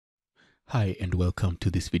Hi and welcome to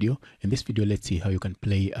this video. In this video, let's see how you can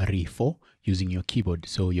play RE4 using your keyboard.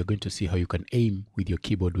 So you're going to see how you can aim with your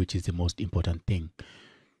keyboard, which is the most important thing.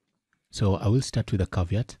 So I will start with a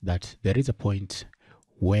caveat that there is a point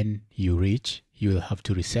when you reach, you will have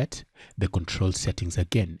to reset the control settings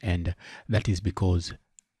again. And that is because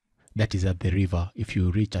that is at the river. If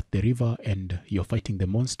you reach at the river and you're fighting the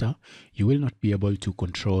monster, you will not be able to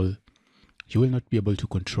control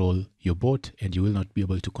your boat, and you will not be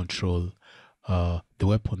able to control the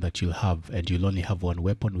weapon that you'll have, and you'll only have one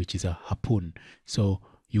weapon, which is a harpoon. So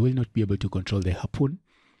you will not be able to control the harpoon,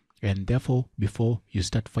 and therefore before you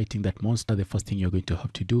start fighting that monster, the first thing you're going to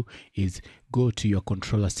have to do is go to your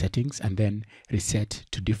controller settings and then reset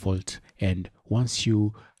to default. And once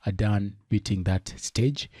you are done beating that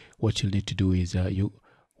stage, what you'll need to do is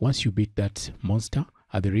once you beat that monster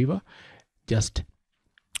at the river, just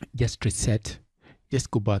reset, just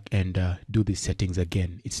go back and do these settings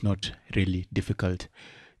again. It's not really difficult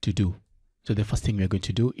to do. So the first thing we're going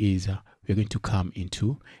to do is we're going to come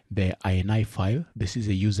into the INI file. This is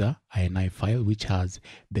a user INI file which has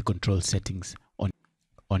the control settings on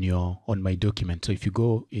my document. So if you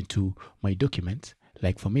go into my documents,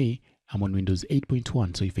 like for me, I'm on Windows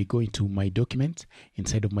 8.1. So if I go into my documents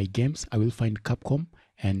inside of my games, I will find Capcom,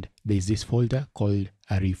 and there's this folder called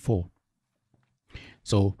RE4.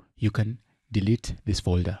 So you can delete this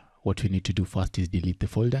folder. What we need to do first is delete the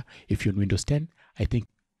folder. If you're on Windows 10, I think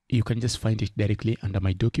you can just find it directly under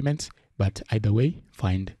my documents, but either way,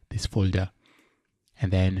 find this folder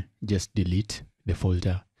and then just delete the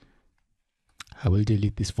folder. I will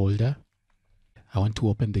delete this folder. I want to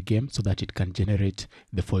open the game so that it can generate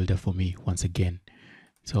the folder for me once again.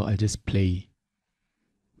 So I'll just play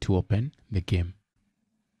to open the game.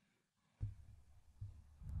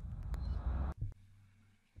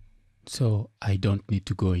 So I don't need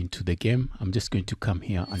to go into the game. I'm just going to come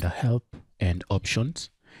here under help and options,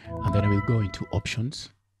 and then I will go into options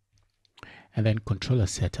and then controller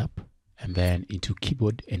setup, and then into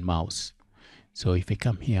keyboard and mouse. So if I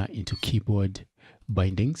come here into keyboard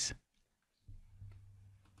bindings,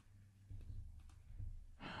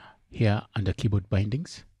 here under keyboard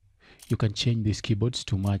bindings, you can change these keyboards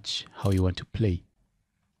to match how you want to play.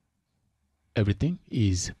 Everything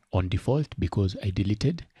is on default because I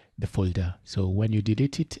deleted the folder. So when you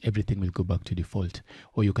delete it, everything will go back to default.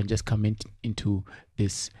 Or you can just come into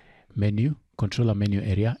this menu, controller menu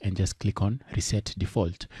area, and just click on reset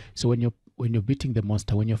default. So when you're beating the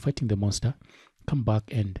monster, when you're fighting the monster, come back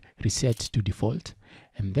and reset to default,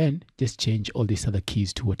 and then just change all these other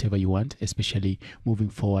keys to whatever you want, especially moving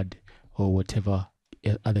forward or whatever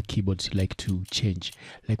other keyboards you like to change.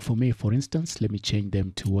 Like for me, for instance, let me change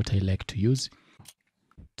them to what I like to use.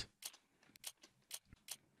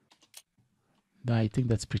 I think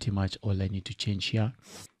that's pretty much all I need to change here.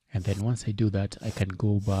 And then once I do that, I can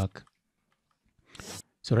go back.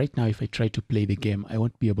 So right now, if I try to play the game, I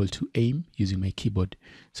won't be able to aim using my keyboard.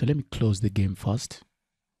 So let me close the game first.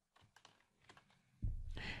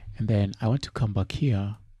 And then I want to come back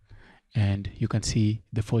here, and you can see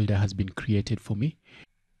the folder has been created for me.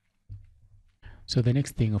 So the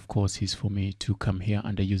next thing, of course, is for me to come here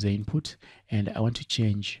under user input, and I want to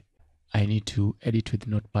change. I need to edit with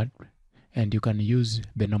Notepad. And you can use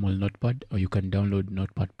the normal Notepad, or you can download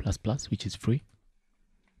Notepad++, which is free.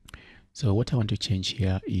 So what I want to change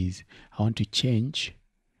here is I want to change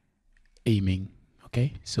aiming.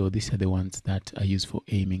 Okay, so these are the ones that I use for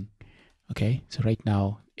aiming. Okay, so right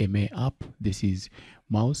now, MA up, this is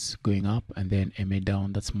mouse going up, and then MA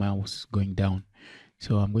down, that's mouse going down.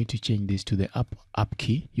 So I'm going to change this to the up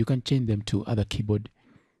key. You can change them to other keyboard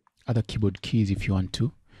keys if you want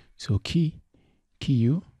to. So key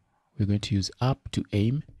U, we're going to use up to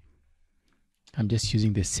aim. I'm just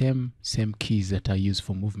using the same keys that I use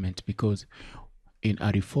for movement, because in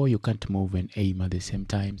RE4 you can't move and aim at the same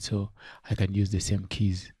time, so I can use the same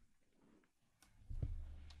keys.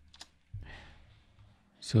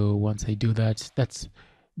 So once I do that,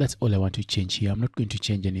 that's all I want to change here. I'm not going to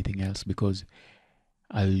change anything else, because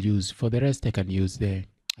I'll use, for the rest, I can use the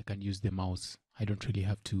mouse. I don't really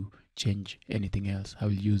have to change anything else. I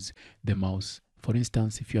will use the mouse. For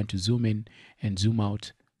instance, if you want to zoom in and zoom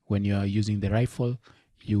out when you are using the rifle,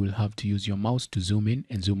 you will have to use your mouse to zoom in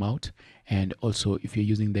and zoom out. And also, if you're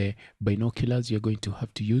using the binoculars, you're going to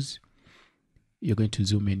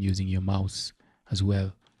zoom in using your mouse as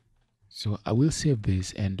well. So I will save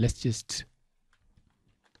this, and let's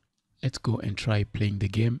go and try playing the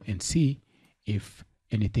game and see if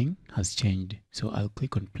anything has changed. So I'll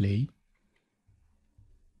click on play.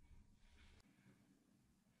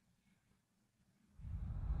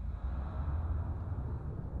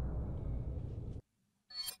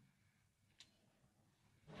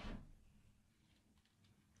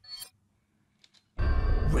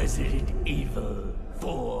 Resident Evil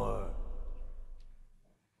 4.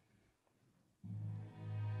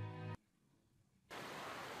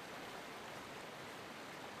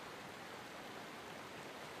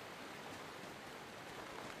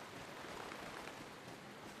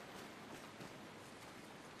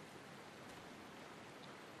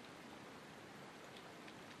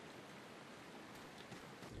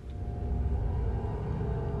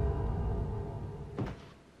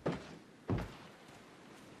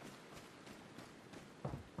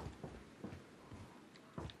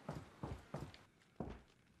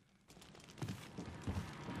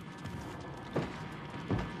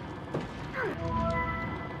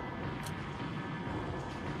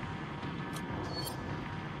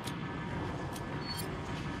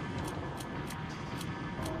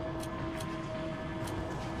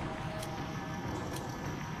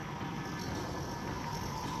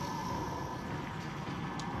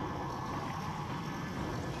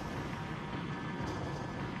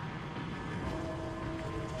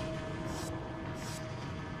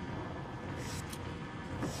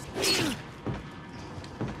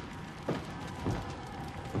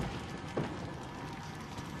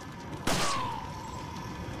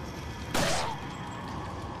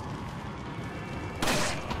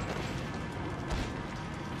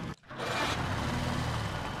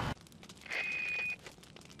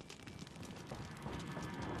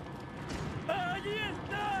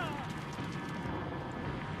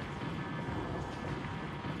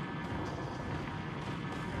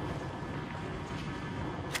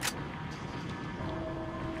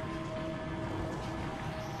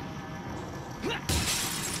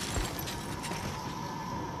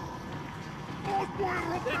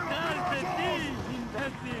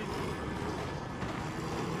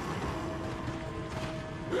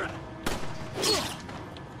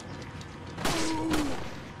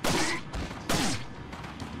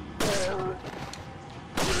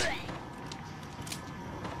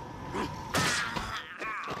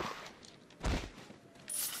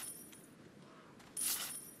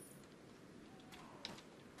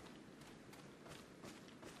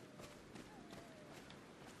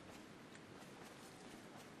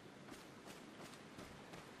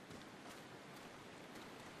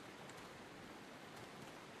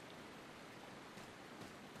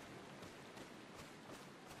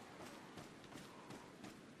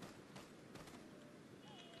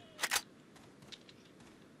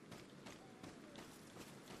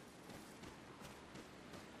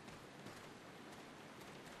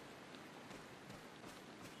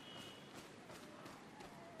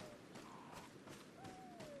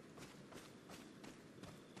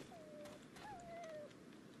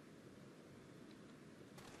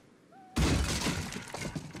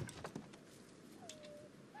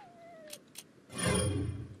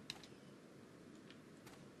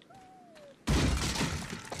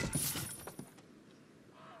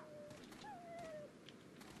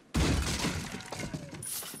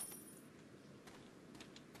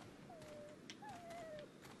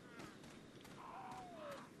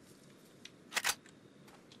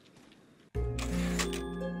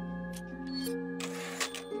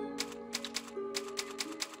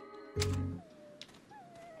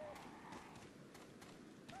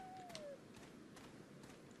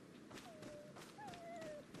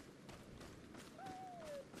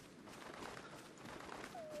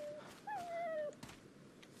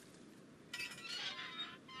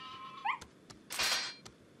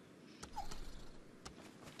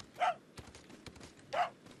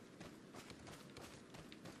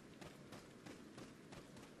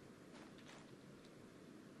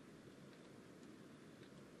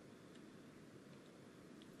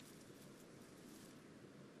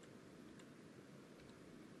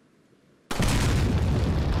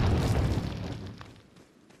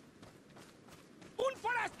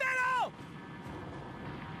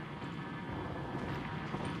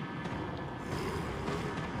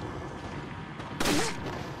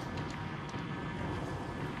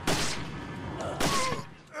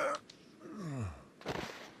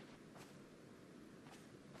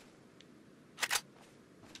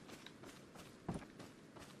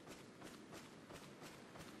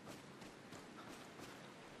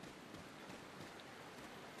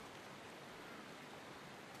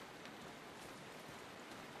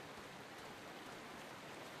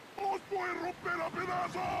 ¡Voy a romper a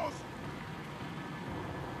pedazos!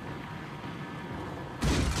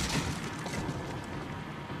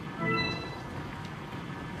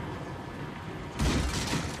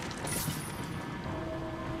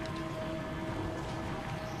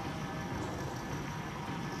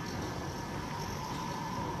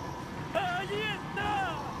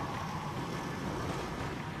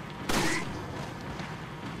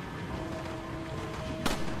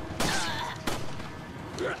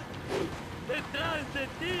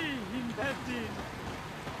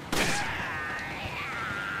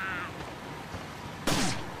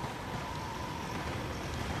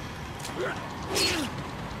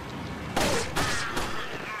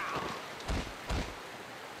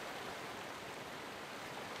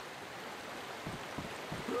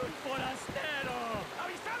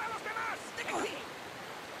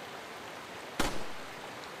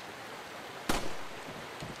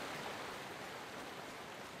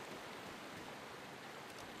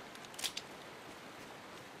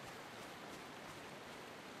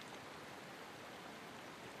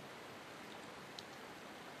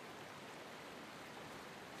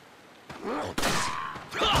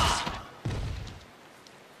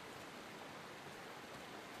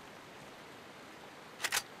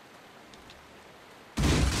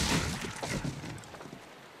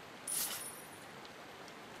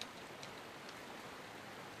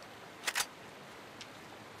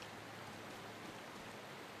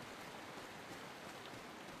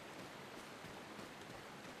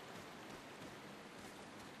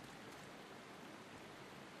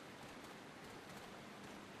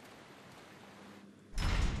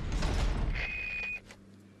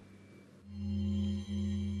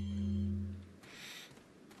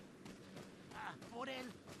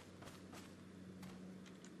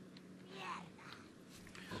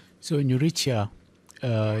 So when you reach here,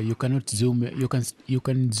 you cannot zoom. You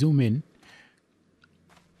can zoom in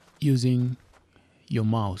using your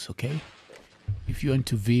mouse. Okay, if you want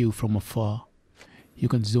to view from afar, you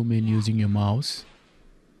can zoom in using your mouse.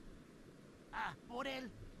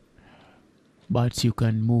 But you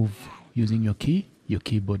can move using your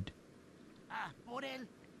keyboard.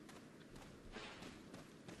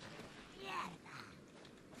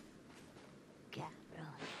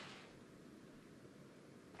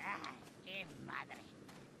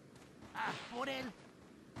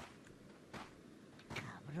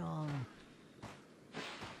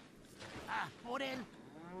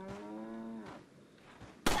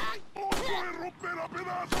 ¡Os voy a romper a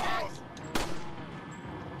pedazos!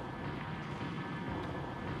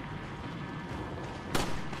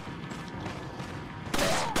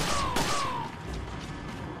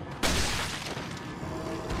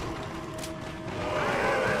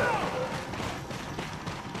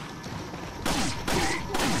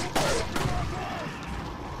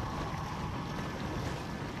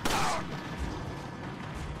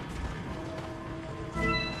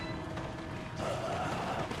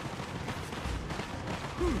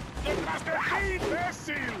 ¡Detrás de ti,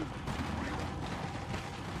 imbécil!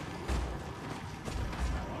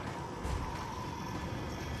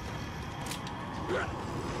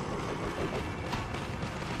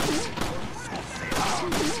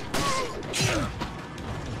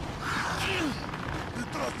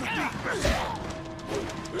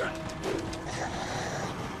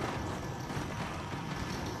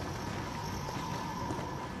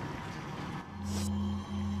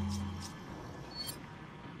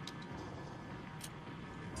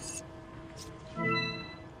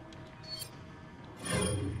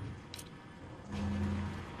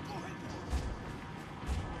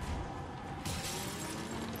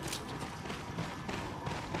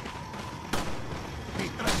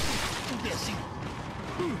 ¡Detrás de ti, imbécil!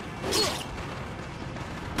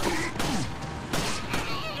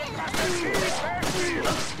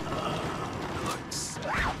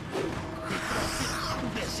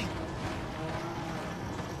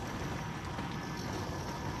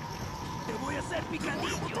 ¡Te voy a hacer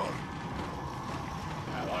picadillo!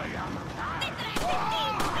 ¡Me voy a matar!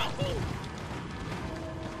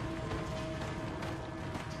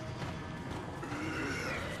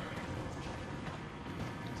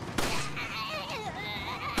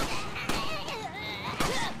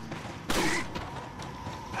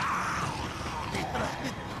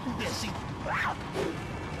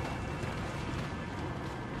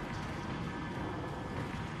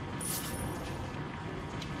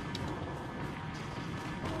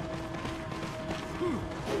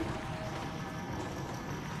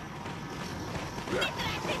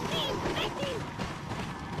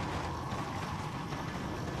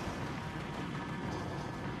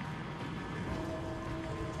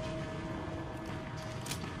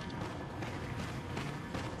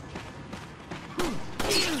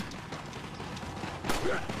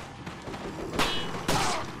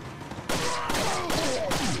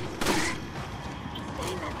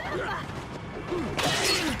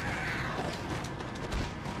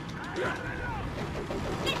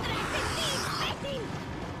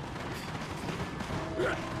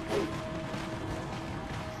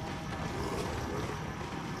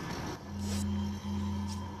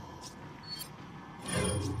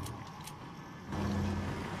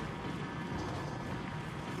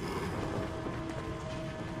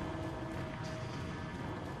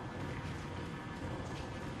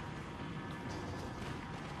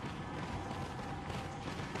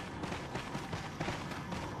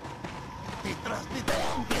 Detrás de ti,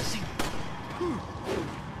 imbécil.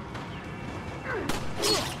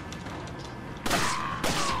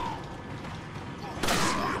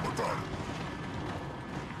 ¡Voy a matar!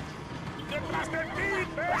 ¡Detrás de ti,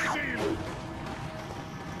 imbécil!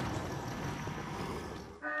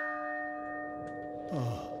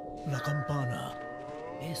 La campana.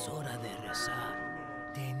 Es hora de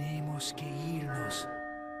rezar. Tenemos que irnos.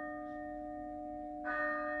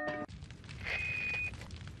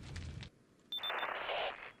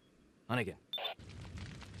 On again.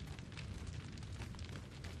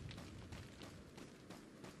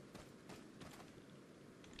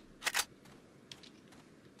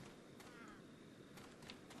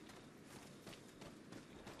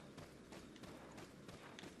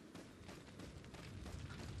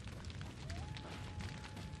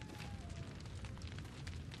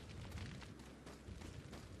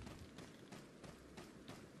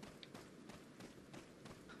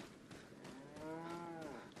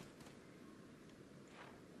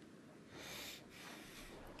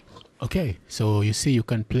 Okay, so you see you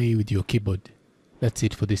can play with your keyboard. That's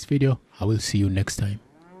it for this video. I will see you next time.